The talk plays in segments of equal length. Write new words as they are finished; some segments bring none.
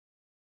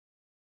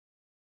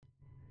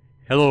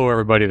Hello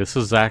everybody, this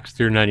is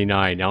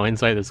Zaxter99. Now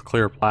inside this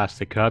clear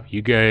plastic cup,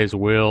 you guys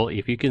will,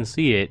 if you can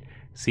see it,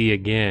 see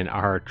again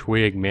our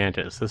Twig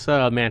Mantis. This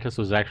mantis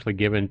was actually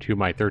given to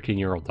my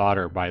 13-year-old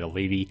daughter by the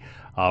lady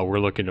we're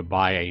looking to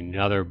buy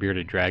another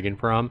bearded dragon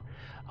from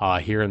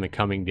here in the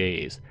coming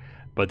days.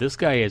 But this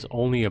guy is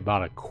only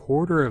about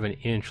 1/4 of an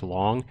inch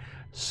long,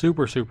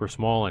 super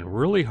small, and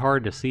really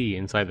hard to see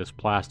inside this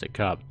plastic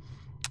cup.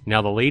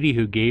 Now the lady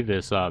who gave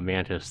this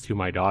mantis to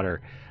my daughter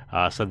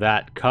so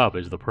that cup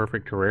is the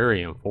perfect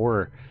terrarium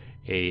for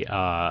a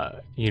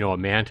a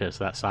mantis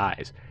that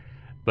size.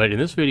 But in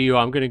this video,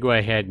 I'm going to go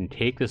ahead and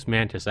take this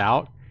mantis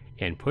out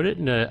and put it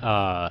in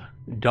a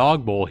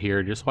dog bowl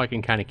here, just so I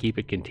can kind of keep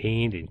it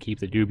contained and keep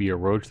the Dubia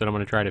roach that I'm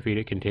going to try to feed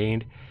it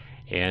contained,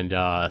 and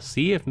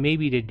see if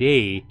maybe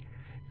today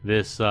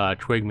this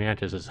Twig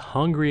Mantis is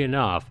hungry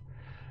enough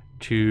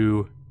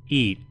to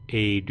eat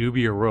a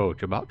Dubia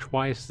roach about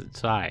twice its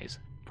size,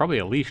 probably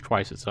at least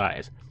twice its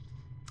size.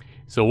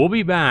 So we'll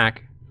be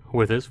back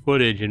with this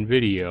footage and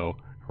video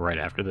right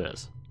after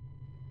this.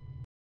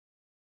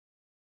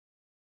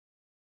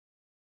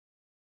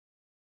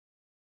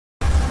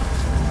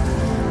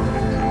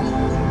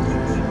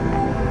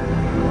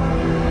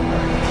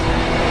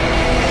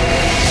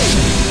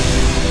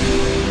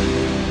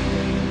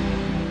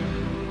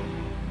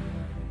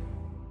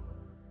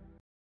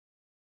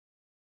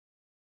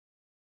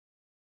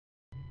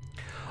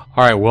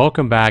 Alright,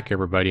 welcome back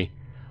everybody.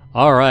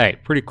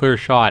 Alright, pretty clear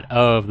shot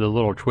of the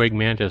little Twig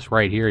Mantis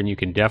right here, and you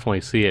can definitely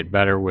see it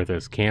better with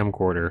this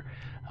camcorder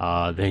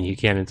than you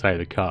can inside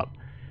the cup.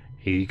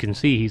 You can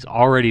see he's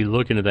already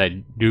looking at that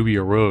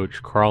Dubia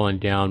roach crawling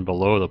down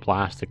below the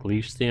plastic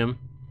leaf stem.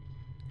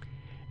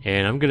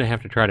 And I'm going to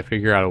have to try to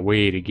figure out a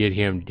way to get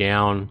him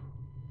down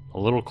a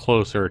little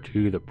closer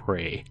to the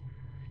prey.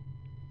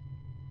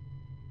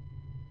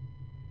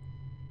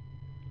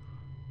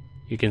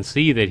 You can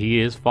see that he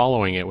is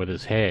following it with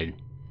his head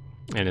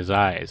and his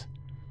eyes.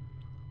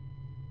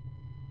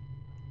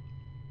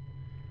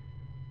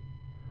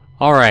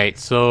 Alright,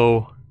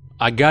 so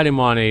I got him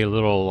on a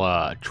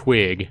little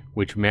twig,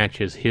 which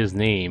matches his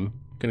name.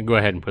 I'm going to go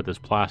ahead and put this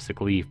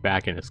plastic leaf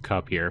back in his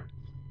cup here.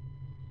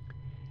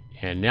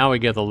 And now we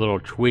get the little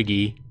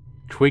Twiggy.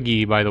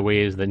 Twiggy, by the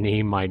way, is the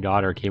name my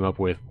daughter came up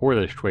with for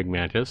this Twig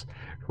Mantis.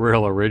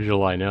 Real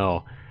original, I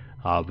know.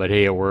 But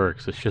hey, it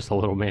works. It's just a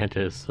little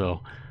mantis,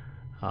 so...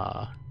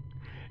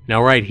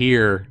 now right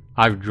here,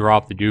 I've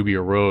dropped the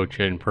Dubia roach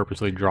and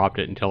purposely dropped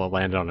it until it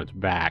landed on its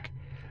back.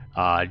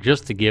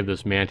 Just to give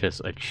this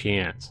mantis a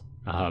chance,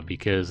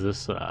 because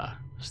this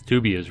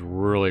Dubia is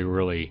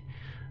really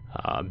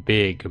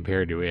big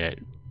compared to it.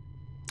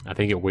 I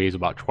think it weighs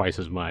about twice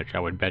as much. I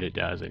would bet it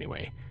does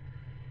anyway.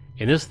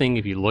 And this thing,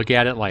 if you look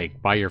at it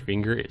like by your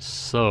finger, it's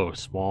so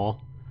small.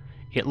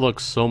 It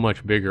looks so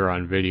much bigger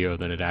on video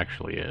than it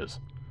actually is.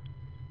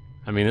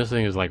 I mean, this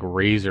thing is like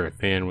razor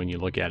thin when you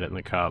look at it in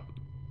the cup,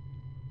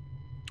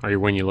 or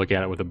when you look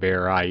at it with a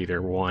bare eye, either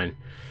one.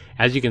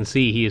 As you can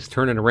see, he is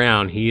turning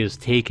around. He is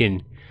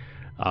taking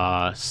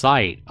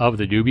sight of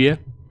the Dubia.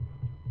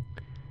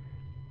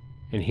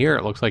 And here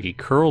it looks like he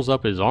curls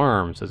up his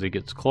arms as he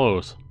gets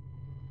close.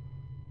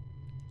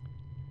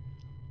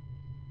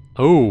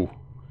 Oh,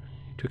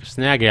 he took a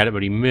snag at it,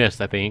 but he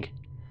missed, I think.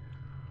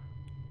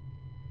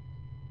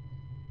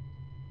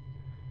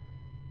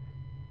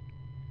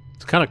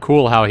 It's kind of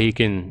cool how he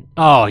can...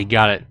 Oh, he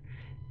got it.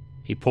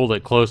 He pulled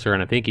it closer,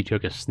 and I think he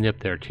took a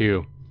snip there,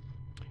 too.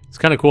 It's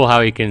kind of cool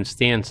how he can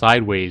stand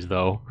sideways,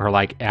 though, or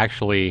like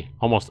actually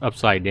almost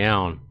upside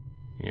down,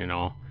 you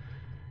know,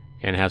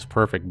 and has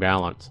perfect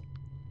balance.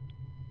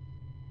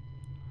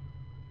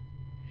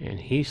 And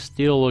he's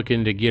still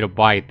looking to get a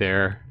bite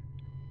there.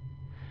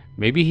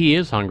 Maybe he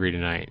is hungry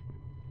tonight.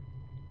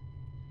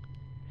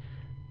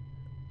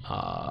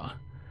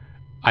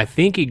 I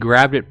think he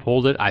grabbed it,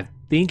 pulled it. I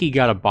think he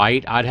got a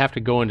bite. I'd have to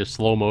go into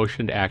slow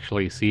motion to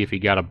actually see if he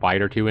got a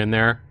bite or two in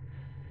there.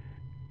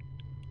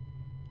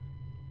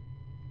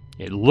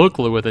 It looked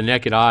with a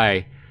naked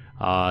eye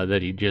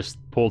that he just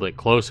pulled it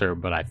closer,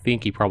 but I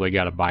think he probably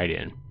got a bite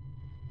in.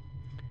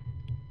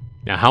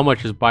 Now, how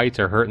much his bites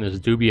are hurting this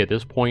Dubia at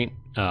this point,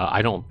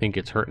 I don't think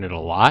it's hurting it a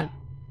lot.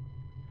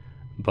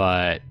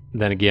 But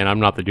then again, I'm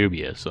not the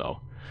Dubia,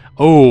 so...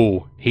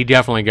 Oh, he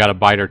definitely got a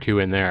bite or two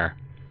in there.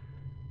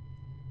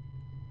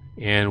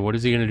 And what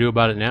is he going to do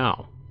about it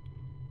now?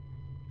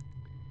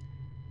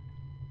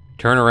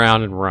 Turn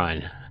around and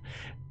run.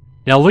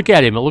 Now look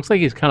at him. It looks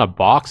like he's kind of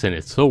boxing.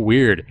 It's so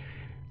weird.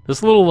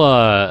 This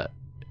little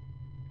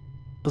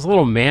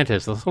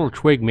mantis, this little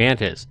Twig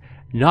Mantis,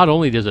 not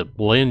only does it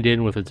blend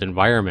in with its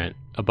environment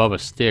above a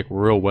stick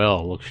real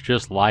well, it looks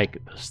just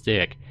like the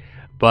stick,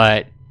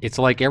 but it's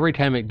like every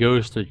time it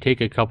goes to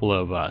take a couple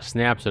of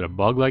snaps at a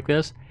bug like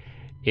this,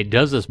 it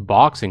does this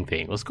boxing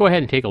thing. Let's go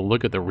ahead and take a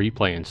look at the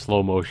replay in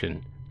slow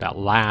motion. That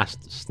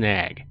last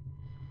snag.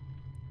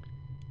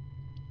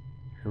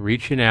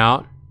 Reaching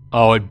out.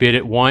 Oh, it bit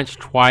it once,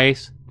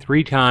 twice,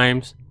 3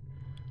 times,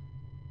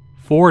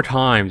 4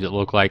 times. It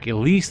looked like at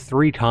least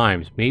 3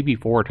 times, maybe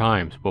 4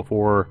 times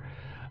before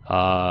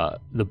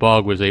the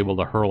bug was able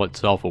to hurl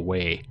itself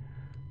away.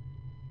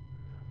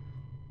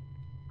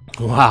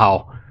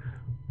 Wow.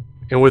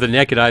 And with a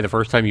naked eye, the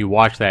first time you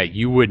watch that,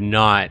 you would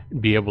not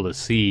be able to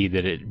see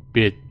that it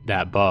bit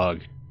that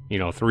bug,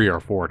 3 or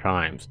 4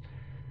 times.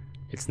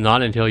 It's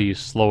not until you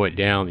slow it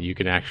down that you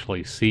can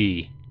actually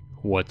see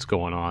what's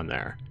going on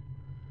there.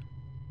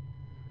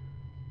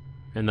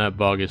 And that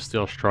bug is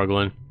still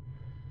struggling.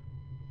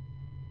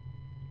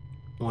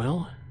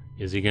 Well,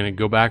 is he going to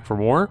go back for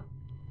more?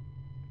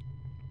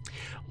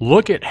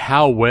 Look at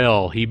how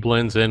well he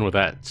blends in with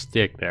that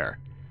stick there.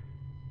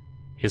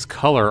 His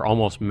color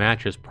almost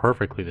matches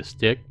perfectly the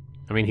stick.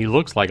 I mean, he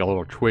looks like a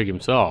little twig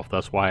himself.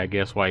 That's why, I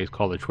guess, why he's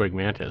called the Twig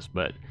Mantis.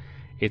 But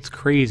it's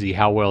crazy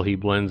how well he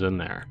blends in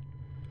there.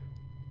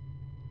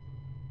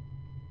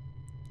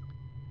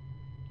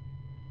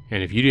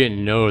 And if you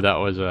didn't know that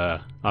was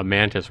a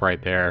mantis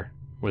right there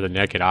with a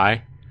naked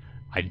eye,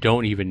 I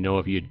don't even know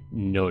if you'd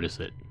notice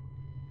it.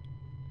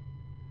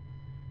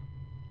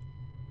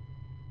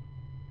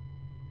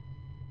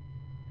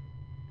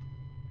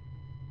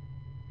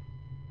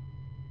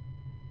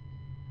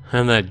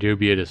 And that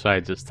dubia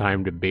decides it's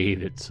time to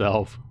bathe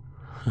itself.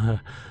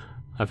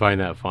 I find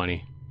that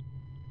funny.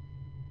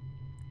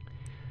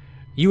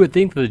 You would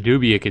think the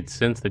dubia could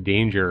sense the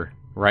danger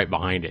right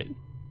behind it.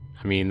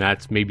 I mean,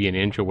 that's maybe an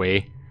inch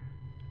away.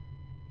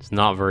 It's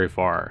not very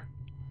far.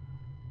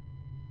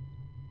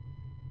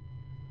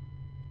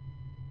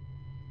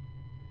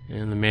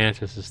 And the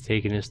mantis is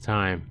taking his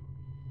time.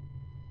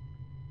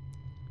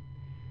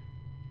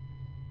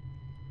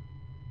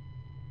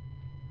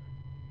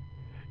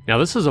 Now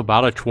this is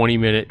about a 20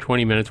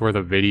 minutes worth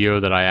of video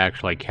that I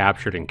actually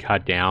captured and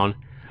cut down.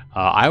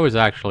 I was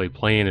actually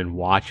playing and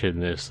watching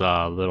this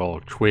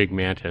little Twig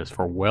Mantis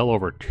for well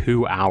over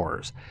 2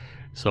 hours.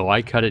 So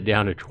I cut it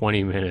down to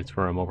 20 minutes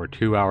from over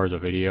 2 hours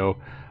of video.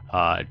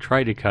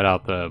 Tried to cut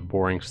out the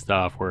boring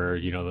stuff where,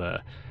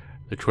 the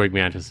Twig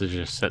Mantis is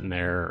just sitting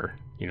there, or,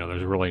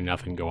 there's really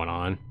nothing going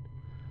on.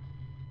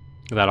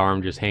 That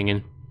arm just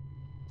hanging.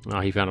 Oh,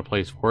 he found a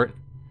place for it.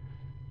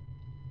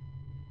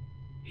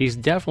 He's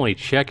definitely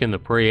checking the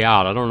prey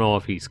out. I don't know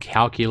if he's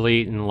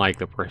calculating like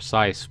the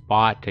precise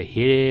spot to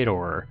hit it,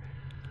 or,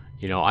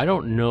 I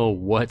don't know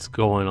what's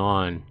going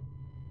on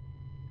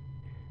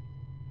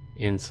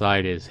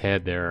inside his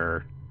head there,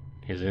 or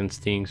his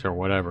instincts or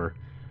whatever.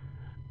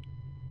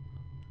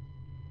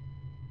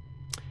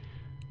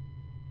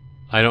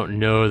 I don't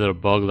know that a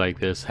bug like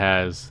this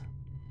has,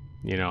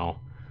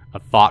 a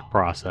thought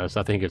process.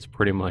 I think it's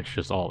pretty much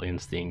just all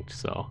instinct,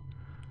 so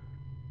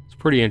it's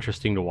pretty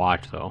interesting to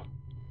watch though.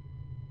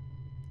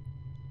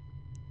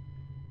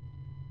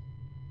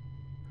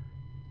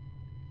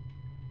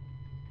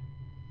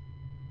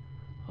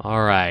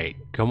 Alright,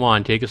 come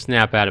on, take a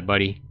snap at it,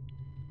 buddy.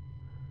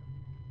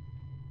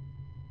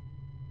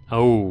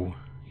 Oh,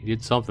 he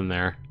did something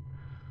there.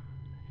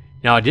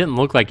 Now, it didn't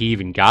look like he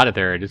even got it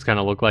there. It just kind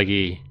of looked like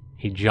he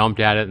jumped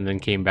at it and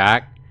then came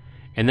back.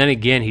 And then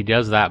again, he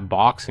does that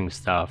boxing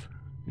stuff.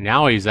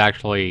 Now he's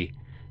actually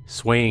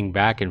swaying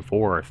back and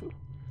forth.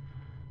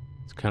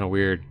 It's kind of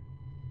weird.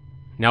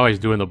 Now he's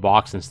doing the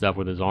boxing stuff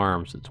with his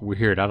arms. It's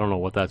weird. I don't know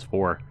what that's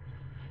for.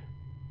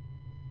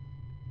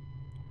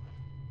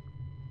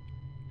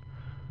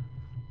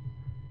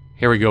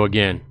 Here we go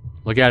again.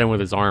 Look at him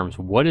with his arms.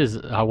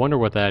 I wonder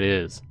what that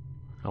is.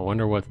 I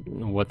wonder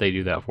what they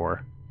do that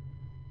for.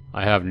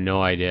 I have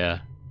no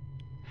idea.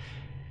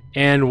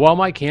 And while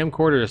my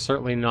camcorder is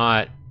certainly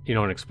not,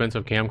 an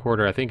expensive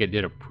camcorder, I think it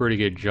did a pretty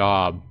good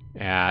job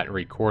at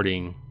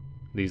recording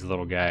these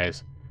little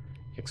guys,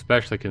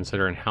 especially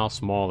considering how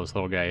small this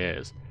little guy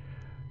is.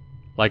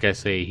 Like I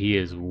say, he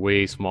is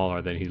way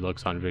smaller than he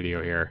looks on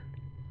video here.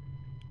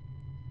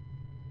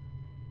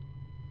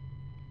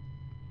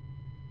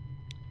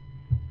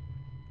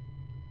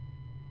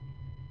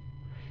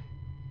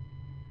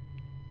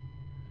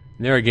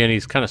 And there again,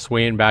 he's kind of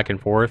swaying back and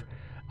forth.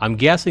 I'm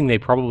guessing they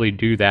probably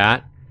do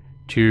that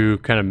to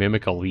kind of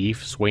mimic a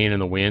leaf swaying in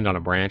the wind on a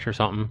branch or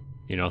something.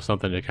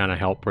 Something to kind of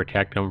help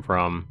protect them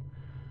from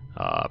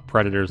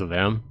predators of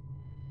them.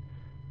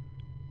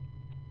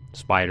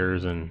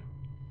 Spiders and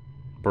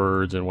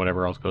birds and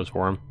whatever else goes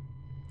for them.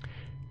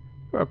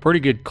 A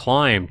pretty good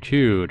climb,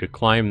 too, to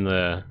climb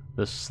the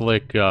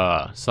slick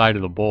side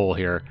of the bowl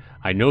here.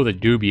 I know that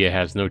Dubia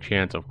has no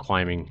chance of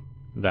climbing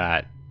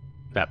that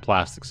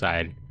plastic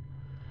side.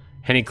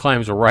 And he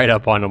climbs right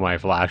up onto my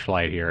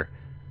flashlight here.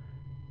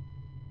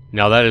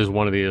 Now that is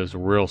one of those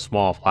real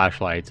small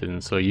flashlights,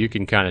 and so you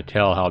can kind of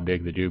tell how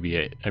big the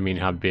Dubia,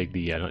 how big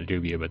the, not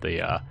Dubia, but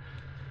the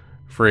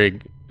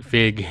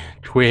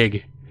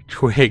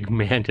Twig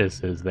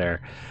Mantis is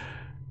there.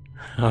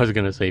 I was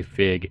going to say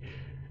fig.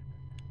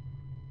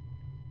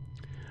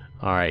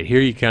 Alright,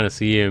 here you kind of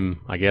see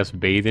him, I guess,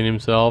 bathing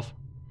himself.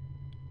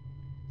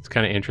 It's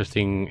kind of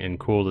interesting and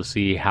cool to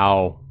see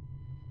how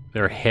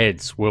their head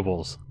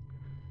swivels.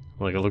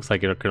 Like, it looks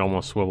like it could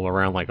almost swivel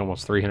around like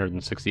almost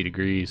 360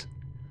 degrees.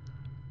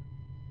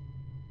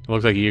 It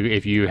looks like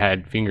if you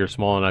had fingers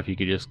small enough, you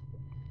could just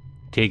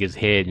take his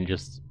head and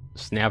just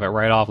snap it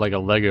right off like a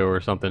Lego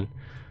or something.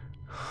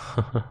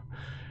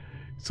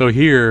 So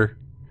here,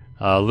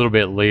 a little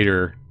bit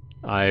later,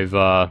 I've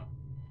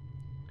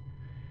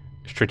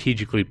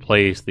strategically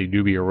placed the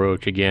Dubia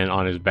roach again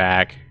on his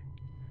back.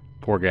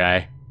 Poor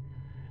guy.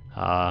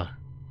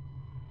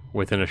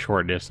 Within a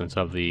short distance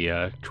of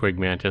the Twig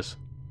Mantis.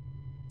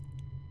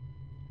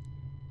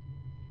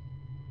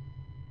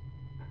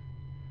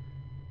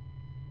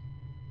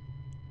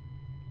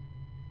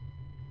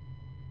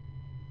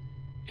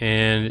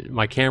 And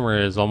my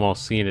camera is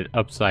almost seeing it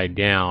upside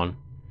down.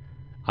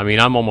 I mean,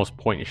 I'm almost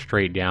pointing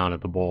straight down at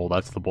the bull.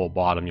 That's the bull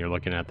bottom you're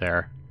looking at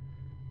there.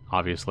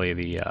 Obviously,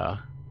 the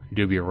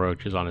Dubia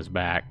roach is on his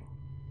back.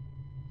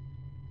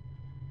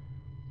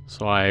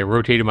 So I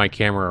rotated my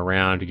camera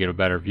around to get a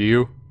better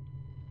view.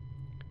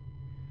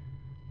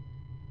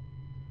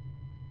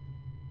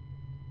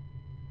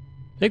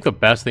 I think the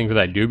best thing for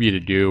that Dubia to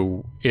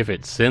do, if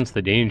it sensed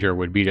the danger,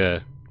 would be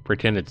to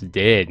pretend it's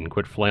dead and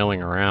quit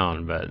flailing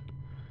around, but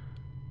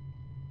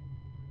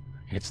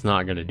it's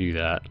not going to do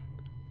that.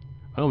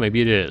 Oh,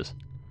 maybe it is.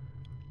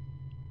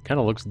 Kind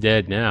of looks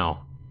dead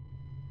now.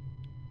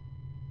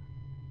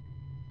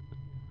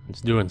 It's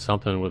doing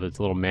something with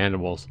its little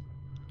mandibles.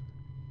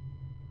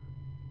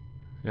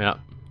 Yeah.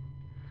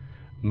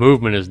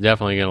 Movement is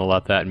definitely going to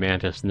let that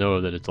mantis know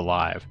that it's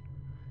alive.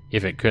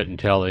 If it couldn't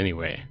tell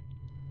anyway.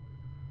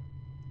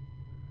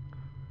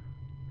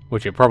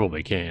 Which it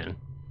probably can.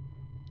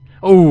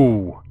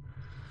 Oh!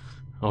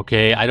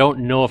 Okay, I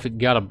don't know if it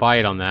got a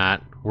bite on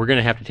that. We're going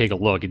to have to take a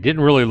look. It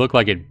didn't really look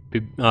like it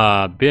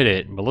bit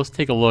it, but let's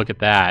take a look at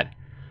that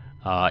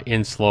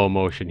in slow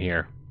motion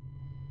here.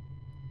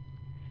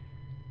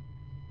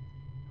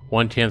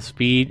 1/10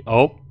 speed.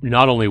 Oh,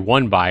 not only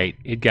one bite,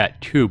 it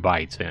got 2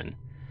 bites in.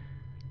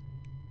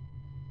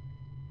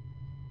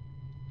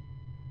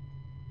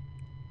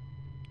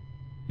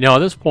 Now at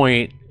this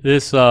point,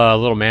 this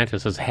little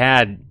mantis has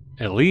had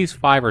at least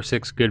 5 or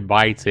 6 good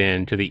bites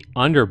into the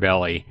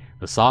underbelly,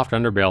 the soft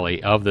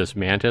underbelly of this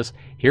mantis.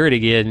 Here it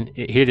again.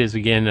 It is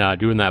again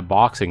doing that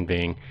boxing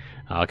thing.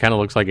 Kind of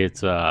looks like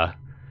it's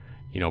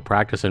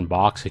practicing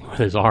boxing with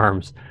his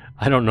arms.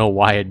 I don't know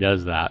why it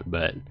does that,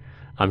 but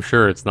I'm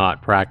sure it's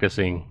not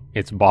practicing.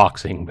 It's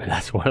boxing, but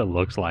that's what it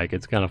looks like.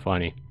 It's kind of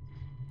funny.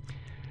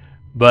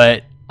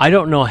 But I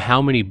don't know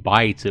how many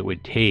bites it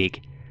would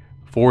take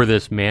for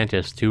this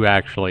mantis to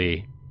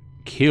actually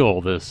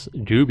kill this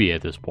Dubia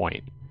at this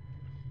point.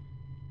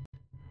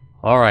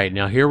 All right,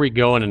 now here we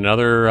go in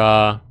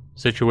another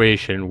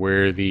situation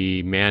where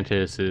the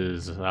mantis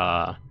is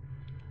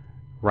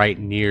right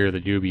near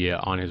the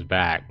Dubia on his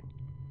back.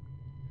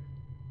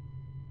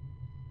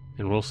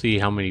 And we'll see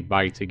how many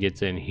bites it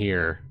gets in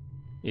here,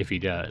 if he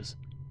does.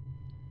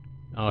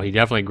 Oh, he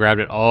definitely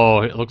grabbed it.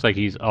 Oh, it looks like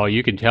he's... Oh,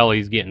 you can tell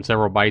he's getting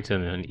several bites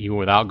in, and even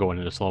without going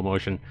into slow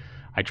motion.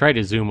 I tried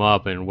to zoom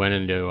up and went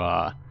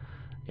into...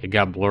 it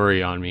got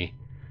blurry on me.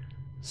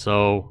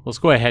 So let's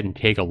go ahead and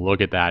take a look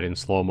at that in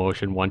slow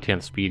motion,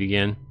 1/10 speed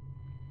again.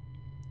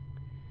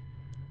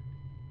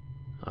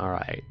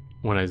 Alright,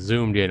 when I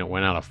zoomed in it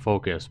went out of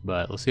focus,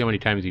 but let's see how many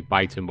times he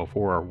bites him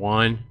before.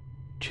 1,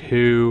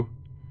 2,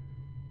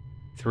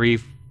 3,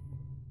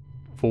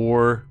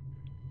 4.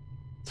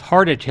 It's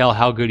hard to tell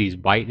how good he's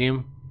biting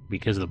him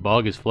because the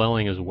bug is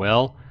flailing as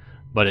well,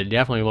 but it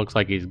definitely looks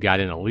like he's got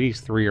in at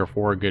least 3 or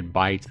 4 good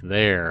bites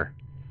there.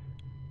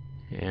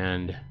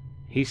 And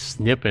he's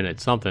snipping at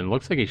something.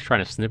 Looks like he's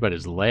trying to snip at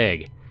his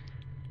leg.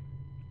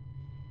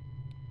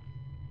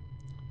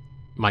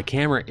 My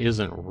camera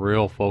isn't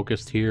real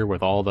focused here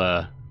with all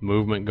the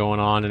movement going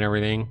on and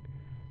everything.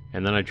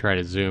 And then I try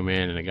to zoom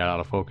in and it got out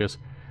of focus.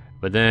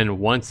 But then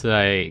once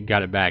I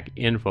got it back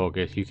in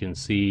focus, you can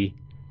see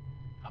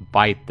a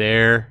bite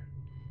there.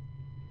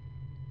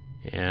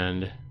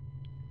 And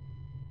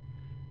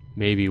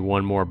maybe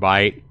one more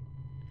bite.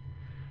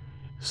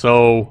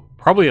 So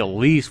probably at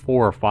least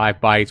 4 or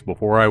 5 bites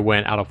before I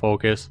went out of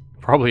focus.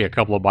 Probably a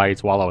couple of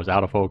bites while I was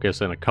out of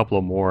focus and a couple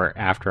of more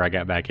after I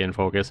got back in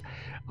focus.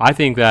 I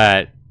think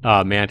that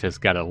mantis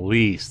got at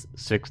least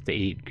 6 to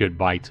 8 good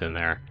bites in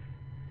there.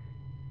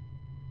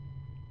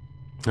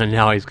 And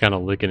now he's kind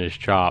of licking his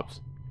chops.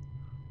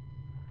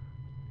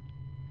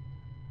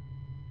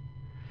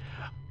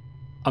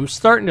 I'm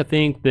starting to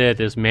think that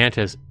this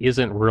mantis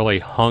isn't really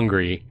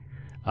hungry.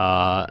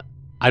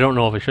 I don't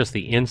know if it's just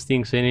the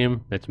instincts in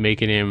him that's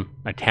making him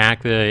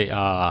attack the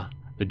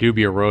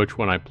Dubia roach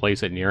when I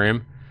place it near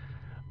him,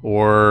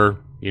 or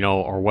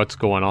what's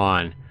going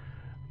on.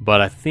 But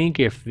I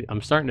think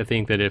I'm starting to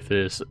think that if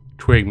this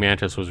Twig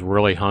Mantis was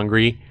really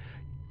hungry,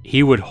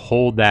 he would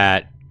hold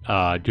that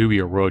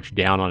Dubia roach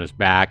down on his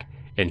back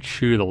and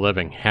chew the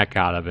living heck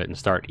out of it and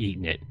start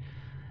eating it.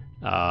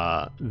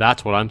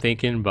 That's what I'm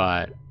thinking,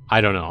 but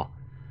I don't know.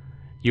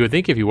 You would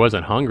think if he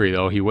wasn't hungry,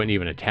 though, he wouldn't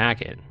even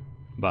attack it.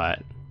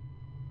 But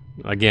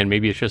again,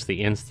 maybe it's just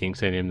the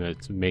instincts in him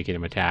that's making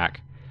him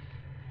attack,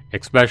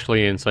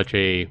 especially in such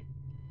a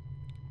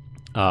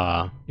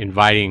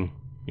inviting,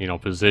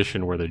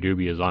 position where the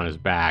Dubia is on his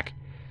back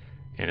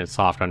and its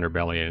soft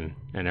underbelly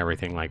and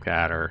everything like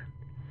that are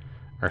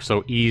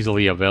so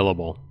easily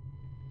available.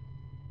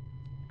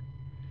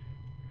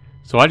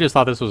 So I just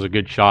thought this was a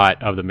good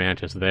shot of the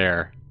mantis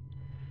there.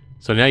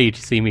 So now you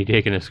see me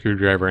taking a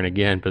screwdriver and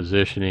again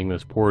positioning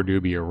this poor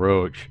Dubia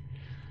roach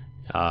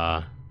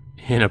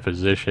in a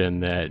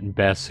position that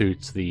best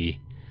suits the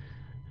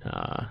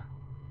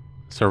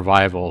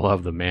survival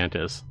of the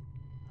mantis,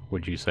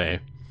 would you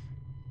say?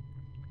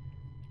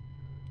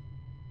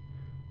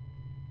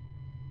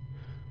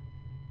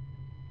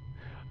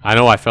 I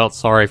know I felt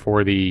sorry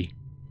for the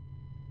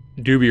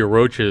Dubia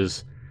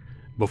roaches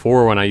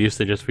before when I used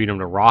to just feed them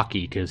to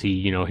Rocky because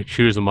he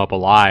chews them up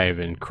alive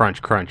and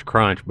crunch, crunch,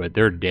 crunch, but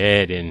they're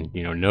dead in,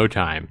 no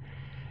time.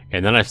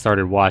 And then I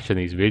started watching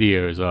these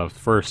videos of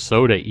first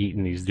Soda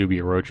eating these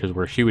Dubia roaches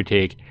where she would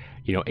take,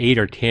 8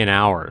 or 10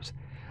 hours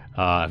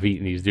of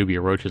eating these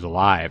Dubia roaches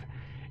alive.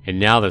 And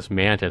now this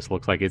mantis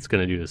looks like it's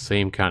going to do the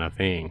same kind of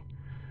thing.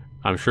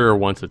 I'm sure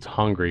once it's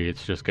hungry,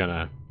 it's just going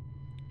to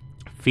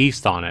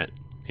feast on it,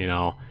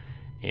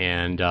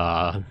 and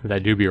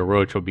that Dubia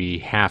roach will be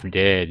half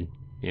dead,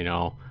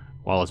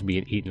 while it's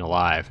being eaten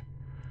alive.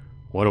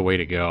 What a way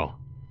to go.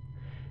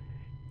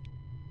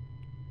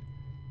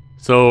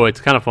 So it's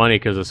kind of funny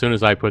because as soon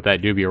as I put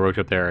that Dubia roach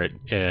up there,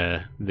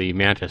 the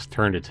mantis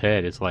turned its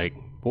head. It's like,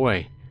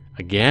 boy,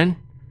 again?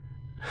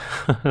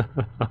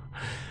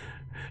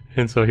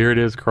 And so here it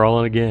is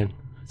crawling again.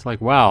 It's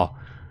like, wow,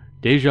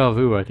 deja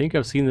vu. I think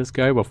I've seen this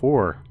guy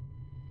before.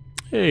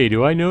 Hey,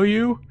 do I know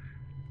you?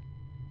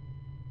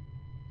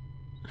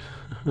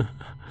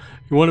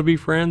 You want to be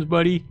friends,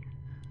 buddy?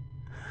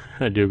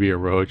 That Dubia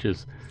roach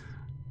is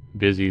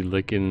busy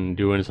licking,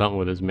 doing something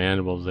with his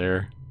mandibles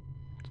there.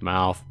 His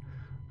mouth.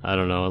 I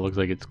don't know. It looks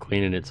like it's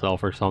cleaning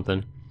itself or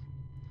something.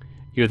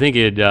 You would think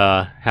it'd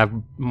have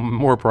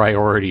more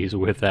priorities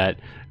with that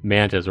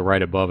mantis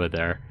right above it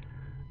there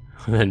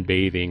than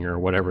bathing or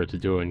whatever it's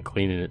doing,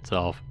 cleaning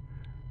itself.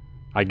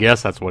 I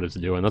guess that's what it's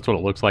doing. That's what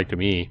it looks like to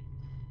me.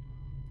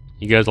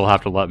 You guys will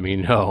have to let me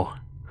know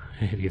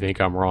if you think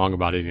I'm wrong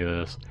about any of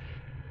this.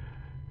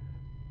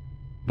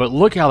 But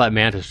look how that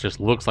mantis just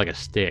looks like a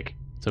stick.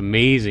 It's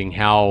amazing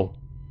how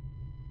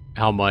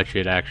much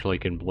it actually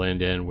can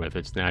blend in with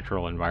its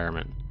natural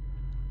environment.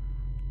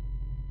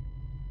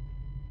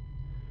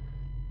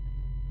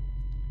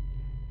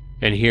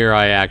 And here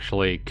I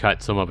actually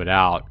cut some of it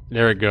out.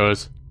 There it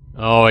goes.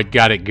 Oh, it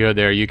got it good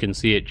there. You can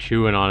see it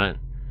chewing on it.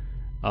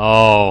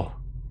 Oh,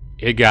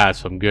 it got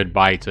some good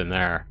bites in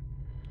there.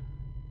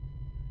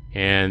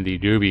 And the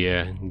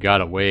Dubia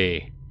got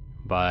away,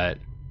 but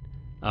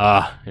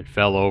it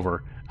fell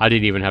over. I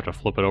didn't even have to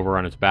flip it over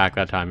on its back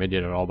that time. It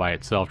did it all by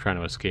itself trying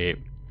to escape.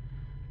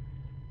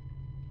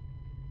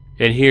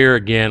 And here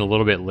again, a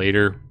little bit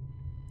later,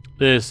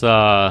 this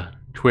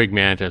Twig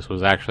Mantis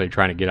was actually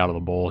trying to get out of the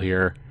bowl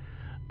here,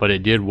 but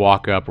it did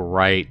walk up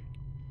right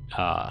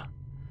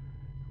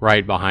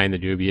behind the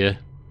Dubia.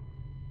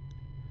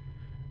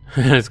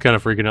 And it's kind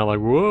of freaking out like,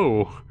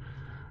 whoa,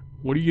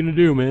 what are you going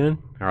to do, man?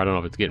 Or I don't know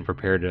if it's getting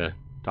prepared to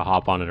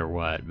hop on it or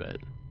what, but...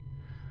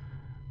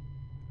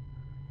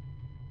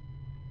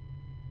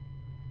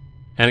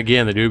 And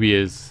again, the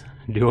Dubia is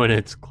doing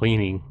its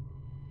cleaning.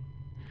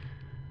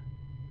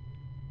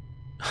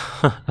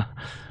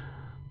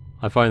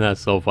 I find that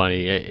so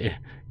funny.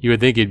 You would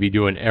think it'd be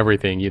doing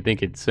everything. You'd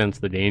think it'd sense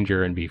the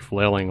danger and be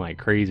flailing like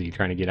crazy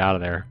trying to get out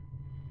of there.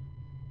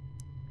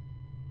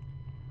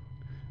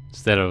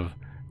 Instead of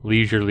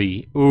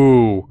leisurely...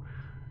 Ooh.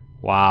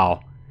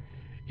 Wow.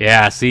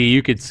 Yeah, see,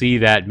 you could see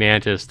that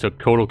mantis took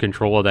total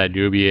control of that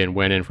Dubia and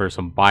went in for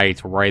some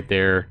bites right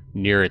there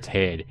near its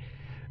head.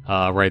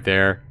 Right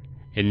there.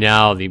 And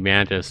now the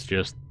mantis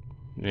just,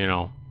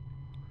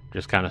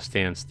 just kind of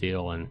stands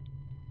still and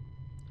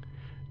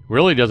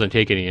really doesn't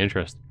take any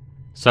interest.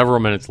 Several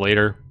minutes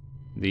later,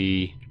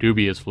 the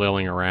Dubia is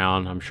flailing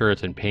around. I'm sure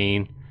it's in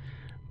pain,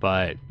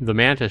 but the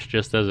mantis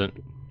just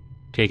doesn't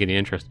take any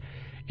interest.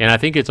 And I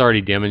think it's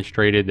already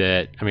demonstrated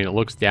that, it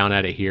looks down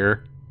at it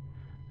here,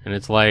 and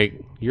it's like,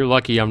 you're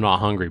lucky I'm not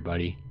hungry,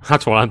 buddy.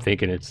 That's what I'm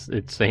thinking it's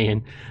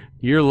saying.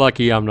 You're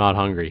lucky I'm not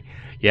hungry.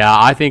 Yeah,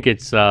 I think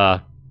it's...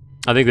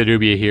 I think the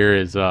Dubia here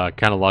is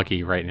kind of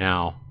lucky right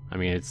now.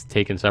 It's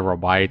taken several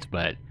bites,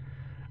 but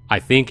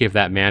I think if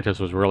that mantis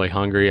was really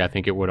hungry, I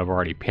think it would have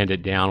already pinned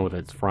it down with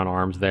its front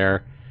arms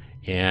there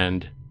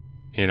and,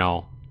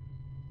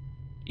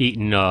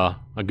 eaten a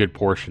good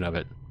portion of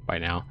it by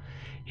now.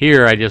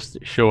 Here, I just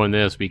showing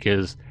this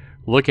because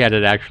look at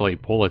it actually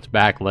pull its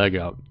back leg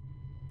up.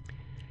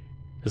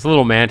 This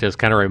little mantis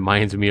kind of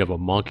reminds me of a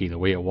monkey, the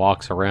way it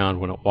walks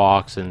around when it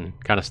walks and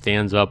kind of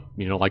stands up,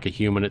 like a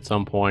human at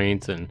some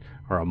points,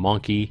 or a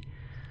monkey.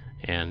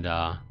 And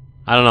I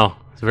don't know.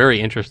 It's very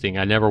interesting.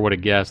 I never would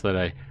have guessed that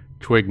a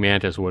Twig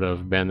Mantis would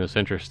have been this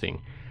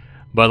interesting.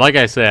 But like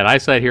I said, I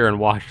sat here and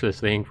watched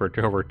this thing for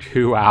over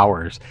 2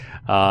 hours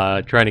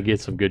trying to get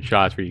some good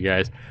shots for you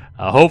guys.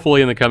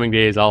 Hopefully in the coming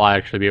days I'll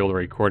actually be able to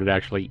record it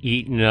actually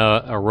eating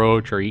a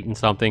roach or eating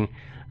something.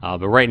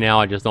 But right now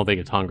I just don't think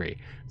it's hungry.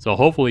 So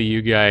hopefully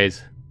you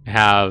guys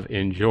have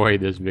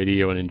enjoyed this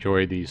video and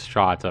enjoyed these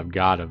shots I've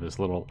got of this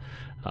little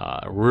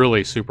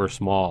really super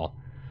small.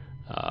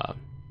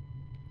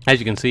 As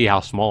you can see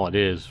how small it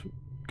is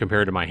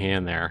compared to my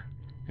hand there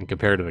and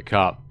compared to the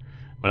cup.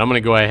 But I'm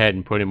going to go ahead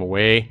and put him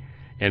away.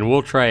 And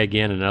we'll try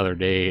again another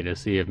day to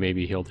see if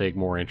maybe he'll take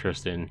more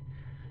interest in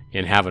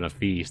having a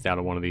feast out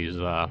of one of these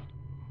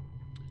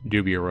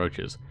Dubia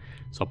roaches.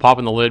 So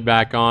popping the lid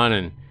back on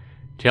and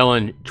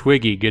telling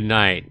Twiggy good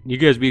night. You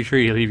guys be sure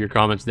you leave your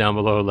comments down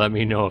below. Let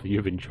me know if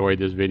you've enjoyed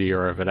this video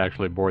or if it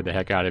actually bored the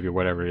heck out of you,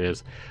 whatever it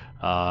is.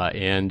 We're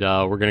going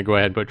to go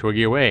ahead and put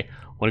Twiggy away.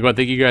 I want to go and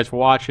thank you guys for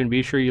watching.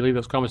 Be sure you leave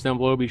those comments down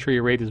below. Be sure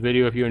you rate this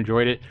video if you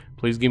enjoyed it.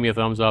 Please give me a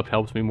thumbs up.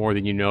 Helps me more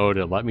than you know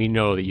to let me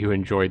know that you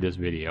enjoyed this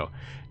video.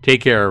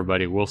 Take care,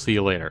 everybody. We'll see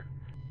you later.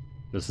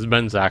 This has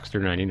been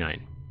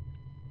Zaxter99.